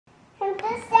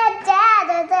brother said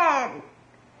dad again.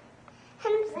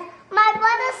 My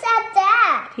brother said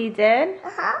dad. He did?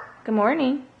 Uh-huh. Good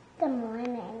morning. Good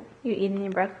morning. You eating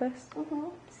your breakfast? Mm-hmm.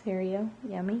 Cereal.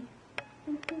 Yummy.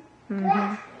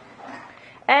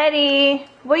 Eddie,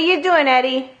 what are you doing,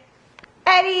 Eddie?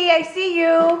 Eddie, I see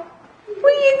you.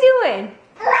 What are you doing?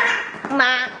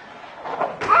 Ma.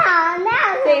 Oh,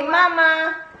 no. Say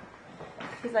mama.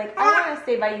 He's like, I want to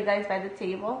stay by you guys by the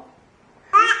table.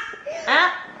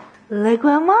 Ah. Look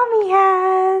what mommy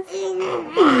has.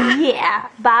 Yeah.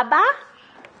 Baba.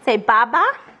 Say baba.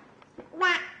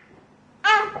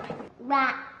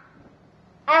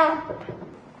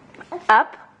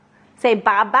 Up. Say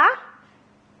baba.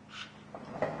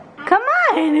 Come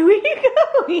on, where are you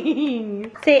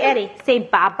going? Say Eddie. Say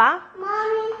baba.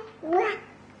 Mommy.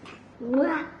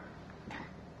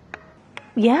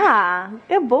 Yeah,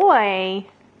 good boy.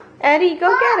 Eddie, go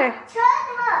get her.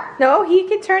 Turn her. No, he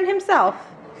can turn himself.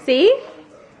 See?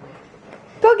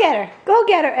 Go get her. Go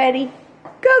get her, Eddie.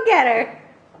 Go get her.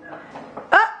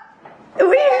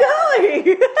 Where are you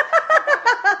going?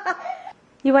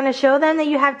 You want to show them that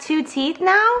you have 2 teeth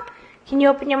now? Can you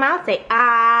open your mouth? Say,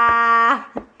 ah.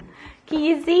 Can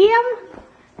you see him?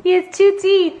 He has 2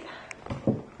 teeth.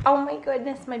 Oh my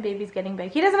goodness, my baby's getting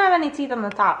big. He doesn't have any teeth on the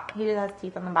top. He just has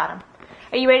teeth on the bottom.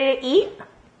 Are you ready to eat?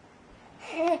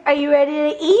 Are you ready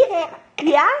to eat?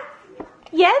 Yeah?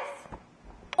 Yes?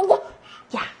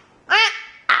 Yeah.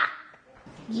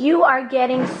 You are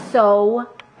getting so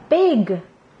big.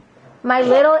 My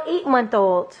little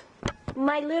 8-month-old.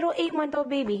 My little 8-month-old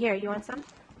baby. Here, you want some?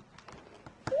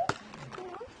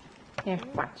 Here,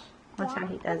 watch. Watch how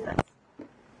he does this.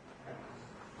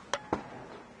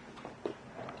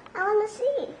 I want to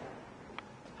see.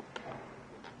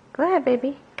 Go ahead,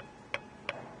 baby.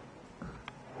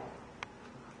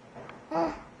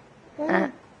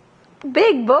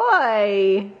 Big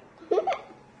boy.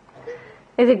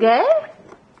 Is it good?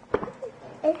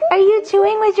 Are you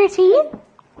chewing with your teeth?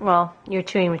 Well, you're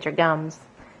chewing with your gums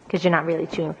because you're not really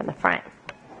chewing from the front.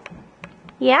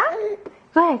 Yeah?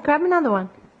 Go ahead, grab another one.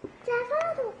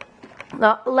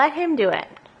 No, let him do it.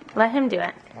 Let him do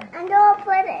it. I'm going to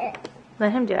put it.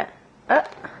 Let him do it.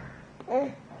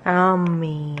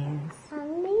 Ummies.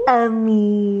 Mommy?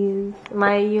 Ummies.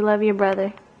 Maya, you love your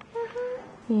brother.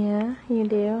 Yeah, you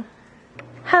do.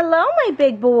 Hello, my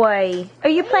big boy. Are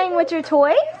you playing with your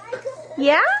toys?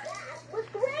 Yeah? That's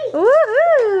great.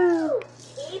 Woohoo!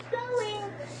 Keep going.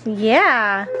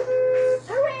 Yeah.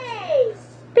 Hooray!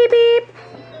 Beep beep.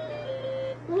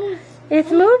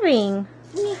 It's moving.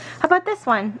 How about this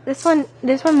one? This one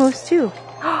moves too.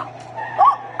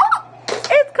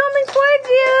 It's coming towards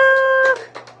you.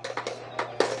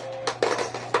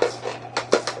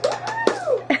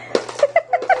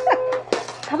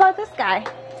 How about this guy?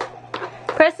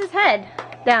 Press his head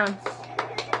down.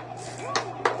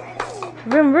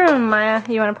 Vroom vroom, Maya.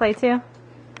 You want to play too?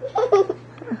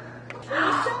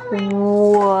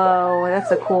 Whoa,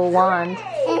 that's a cool wand.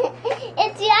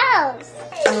 It's yours.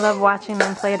 I love watching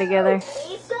them play together.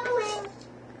 Keep going.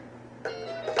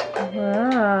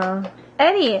 Wow.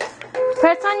 Eddie,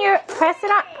 press it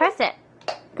on, press it.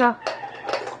 Go.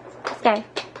 This guy.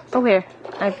 Oh, here.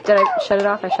 Did I shut it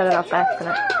off? I shut it off by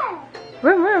accident.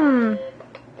 Vroom vroom.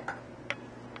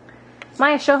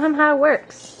 Maya, show him how it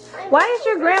works. Why is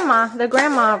your the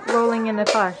grandma rolling in the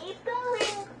car? Keep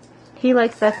going. He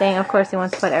likes that thing. Of course, he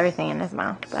wants to put everything in his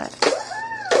mouth, but...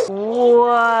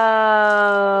 Whoa,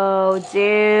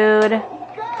 dude.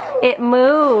 It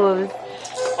moves.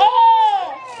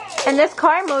 And this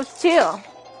car moves too. No.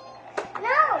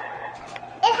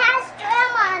 It has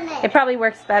drum on it. It probably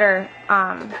works better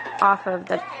off of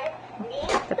the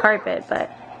carpet, but...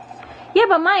 Yeah,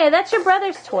 but Maya, that's your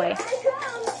brother's toy.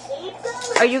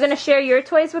 Are you going to share your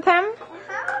toys with him?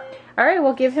 Alright,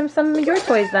 we'll give him some of your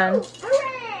toys then.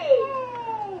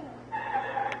 Hooray!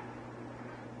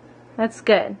 That's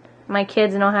good. My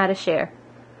kids know how to share.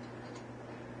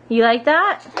 You like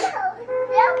that?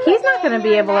 He's not going to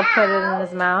be able to put it in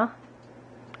his mouth.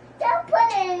 Don't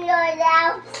put it in your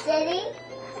mouth, City.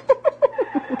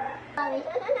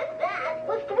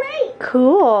 Looks great.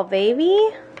 Cool,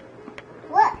 baby.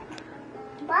 What?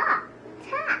 Bob.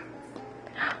 Cat.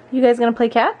 You guys going to play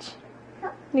catch?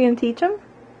 You going to teach him?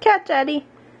 Catch, Eddie.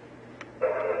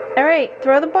 Alright,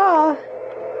 throw the ball.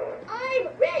 I'm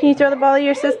ready. Can you throw the ball at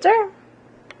your sister?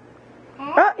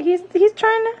 Oh, he's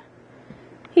trying to...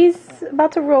 He's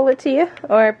about to roll it to you.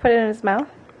 Or put it in his mouth.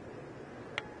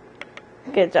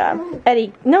 Good job.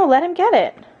 Eddie, no, let him get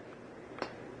it.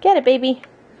 Get it, baby.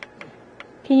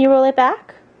 Can you roll it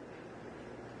back?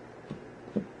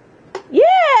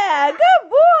 Yeah! Good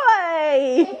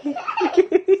boy!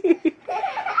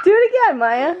 Do it ahead,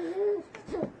 Maya.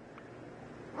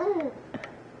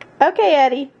 Okay,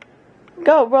 Eddie.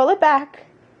 Go, roll it back.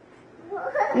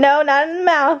 No, not in the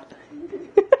mouth.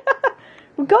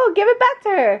 Go, give it back to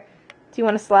her. Do you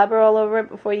want to slobber all over it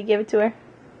before you give it to her?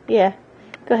 Yeah.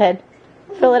 Go ahead.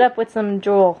 Fill it up with some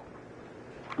drool.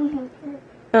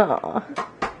 Aww.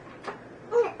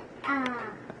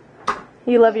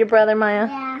 You love your brother, Maya?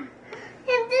 Yeah.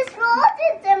 He just rolled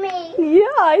it to me. Yeah,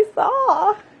 I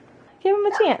saw. Give him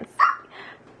a chance.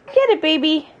 Get it,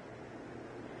 baby.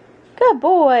 Good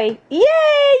boy. Yay,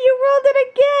 you rolled it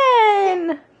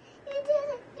again. You did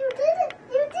it. You did it.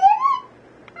 You did it.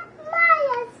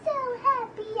 Maya's so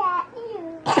happy at you.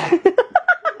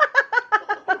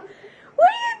 What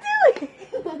are you doing?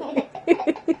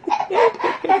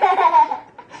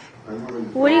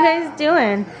 What are you guys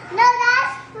doing? No,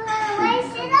 that's for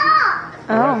racing off.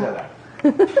 Oh.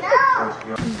 No.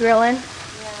 Grilling?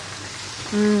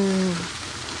 Yeah.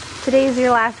 Today's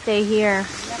your last day here.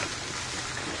 Yep.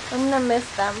 I'm gonna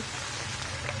miss them.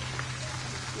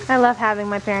 I love having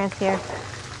my parents here.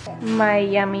 My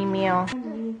yummy meal.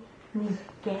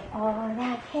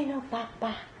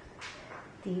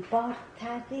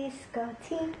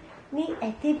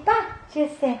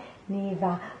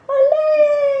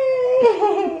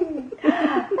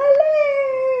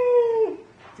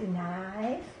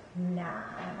 Nice,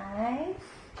 nice,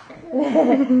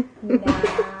 nice.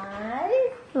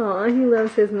 Oh, he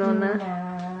loves his Nonna.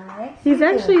 Nice. He's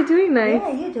actually doing nice.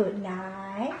 Yeah, you do it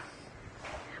nice.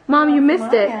 Mom, you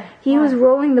missed it. Maya. He was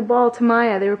rolling the ball to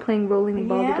Maya. They were playing rolling the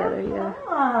ball Yeah? together. Yeah.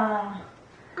 Ah,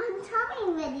 I'm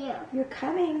coming with you. you're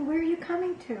coming. Where are you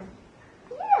coming to?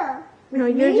 Yeah. No,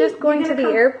 With you're me? just going You're to gonna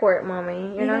the come- airport,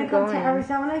 Mommy. You're not gonna come going. to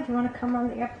Arizona? Do you want to come on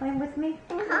the airplane with me?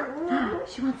 Uh-huh.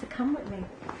 She wants to come with me.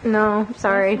 No,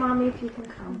 sorry. Ask Mommy if you can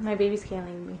come. My baby's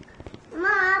killing me.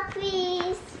 Mom,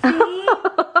 please. See?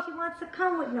 She wants to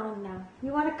come with Nonna.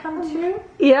 You want to come too?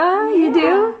 Yeah, you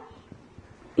do?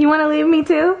 You want to leave me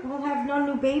too? We'll have no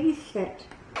new babysit.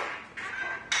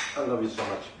 I love you so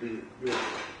much.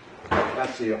 I'll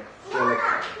see you. See you next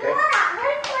time,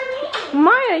 okay?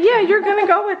 Maya, yeah, you're going to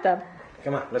go with them.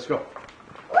 Come on, let's go.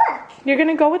 Look. You're going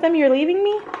to go with them? You're leaving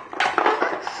me?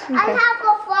 I have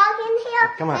a frog in here.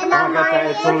 Come on, and come on, I'm Gata,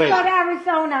 it's too already- late. Go to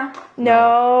Arizona.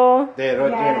 No. There, right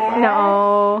there. Yeah. fine.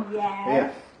 No. Yes.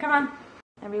 Yeah. Come on.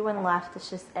 Everyone left. It's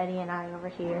just Eddie and I over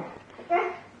here.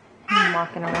 I'm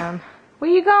walking around. Where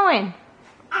you going?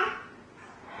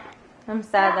 I'm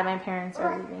sad that my parents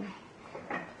are leaving.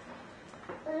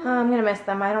 I'm going to miss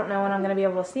them. I don't know when I'm going to be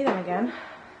able to see them again.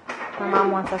 My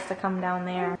mom wants us to come down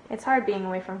there. It's hard being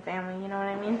away from family, you know what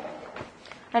I mean?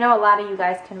 I know a lot of you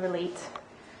guys can relate.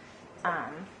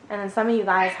 And then some of you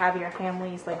guys have your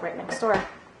families like right next door.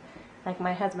 Like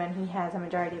my husband, he has a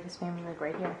majority of his family like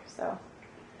right here. So,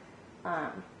 I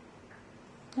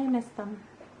miss them.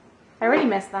 I already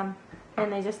miss them.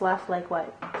 And they just left like,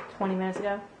 what, 20 minutes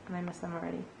ago? And I miss them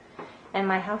already. And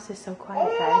my house is so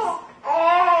quiet, guys.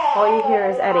 All you hear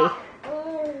is Eddie.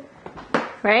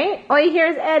 Right? All you hear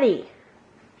is Eddie.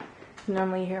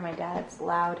 Normally you hear my dad's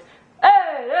loud.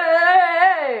 Hey,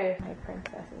 hey, hey! My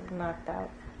princess is knocked out.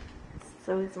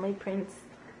 So is my prince.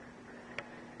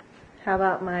 How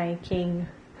about my king?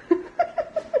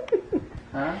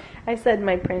 Huh? I said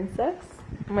my princess,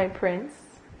 my prince,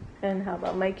 and how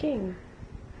about my king?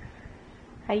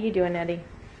 How you doing, Eddie?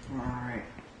 Alright.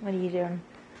 What are you doing?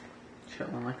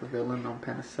 Chilling like a villain on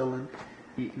penicillin,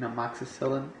 eating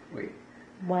amoxicillin. Wait,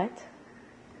 What?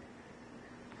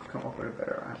 I'll come up with a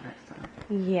better rhyme next time.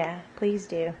 Yeah, please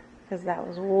do. Because that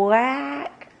was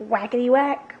whack. Whackity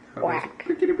whack. Whack.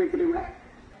 Wickety wickety whack.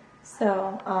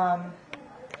 So,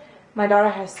 my daughter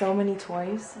has so many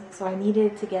toys, so I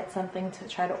needed to get something to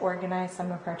try to organize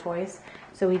some of her toys.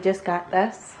 So we just got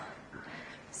this.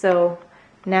 So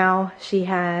now she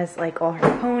has like all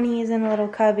her ponies in a little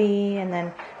cubby, and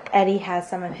then Eddie has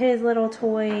some of his little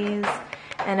toys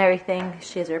and everything.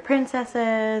 She has her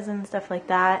princesses and stuff like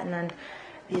that, and then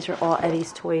these are all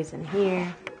Eddie's toys in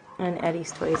here, and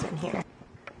Eddie's toys in here.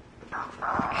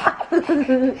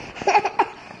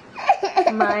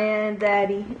 Maya and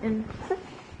Daddy and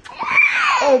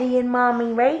Eddie and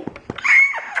Mommy, right?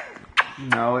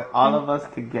 No, all of us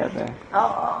together.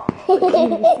 Oh,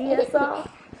 can you see us all?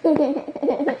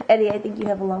 Eddie, I think you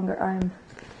have a longer arm.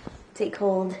 Take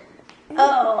hold.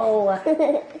 Oh!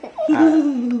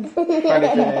 Funny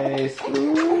face.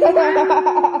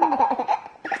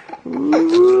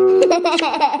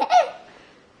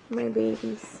 My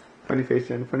babies. Funny face,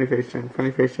 Jen. Funny face, Jen.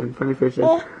 Funny face, Jen. Funny face,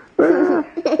 Jen.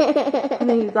 And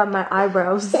then you got my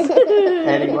eyebrows.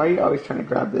 Eddie, why are you always trying to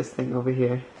grab this thing over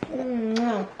here? I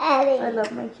don't know. I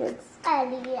love my kids.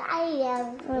 Eddie,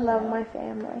 I love my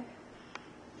family.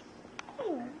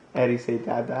 Eddie, say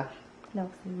Dada. No,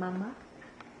 say Mama.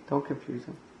 Don't confuse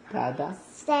him. Dada.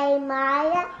 Say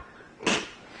Maya.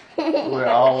 We're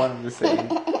all one of the same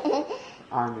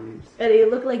harmonies. Eddie, it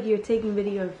looked like you're taking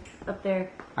videos up there.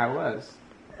 I was.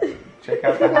 Check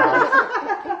out the house.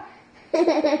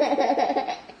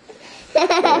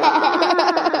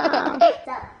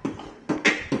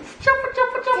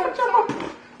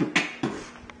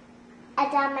 I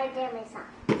done my damn song.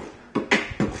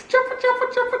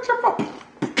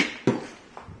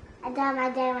 I done my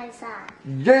damn song.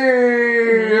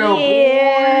 Yeah!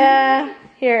 Yeah.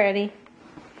 Here, Eddie.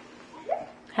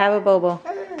 Have a bobo.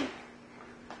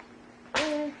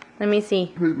 Let me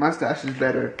see. Whose mustache is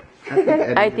better?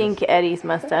 I think Eddie's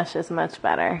mustache is much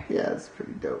better. Yeah, it's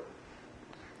pretty dope.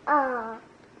 Aw,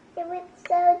 it was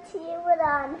so cute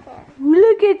on him.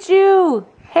 Look at you.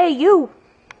 Hey, you.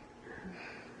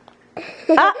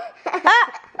 You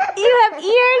have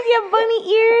ears? You have bunny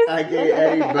ears? I gave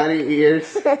Eddie bunny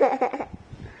ears. What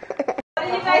are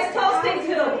you guys toasting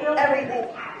to? Everything.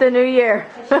 The new year.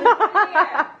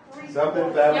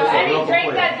 Something fabulous. Yo, any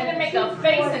drink that didn't make a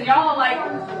face and y'all are like,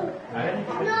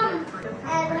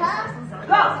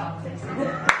 go.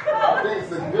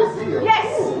 Yes.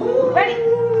 Ready?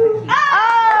 Oh!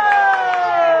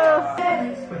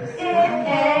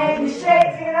 And you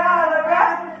shake it all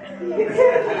around. You do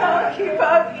the hokey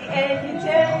pokey and you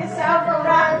turn yourself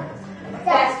around.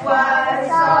 That's what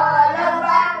it's all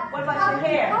about. What about your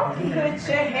hair? Put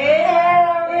your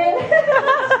hair in.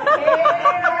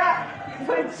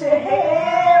 Put your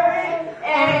hair in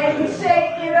and you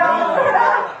shake it all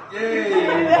around.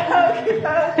 Yeah. Hokey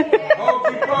pokey.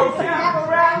 Hokey pokey.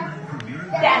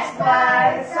 That's what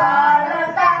it's all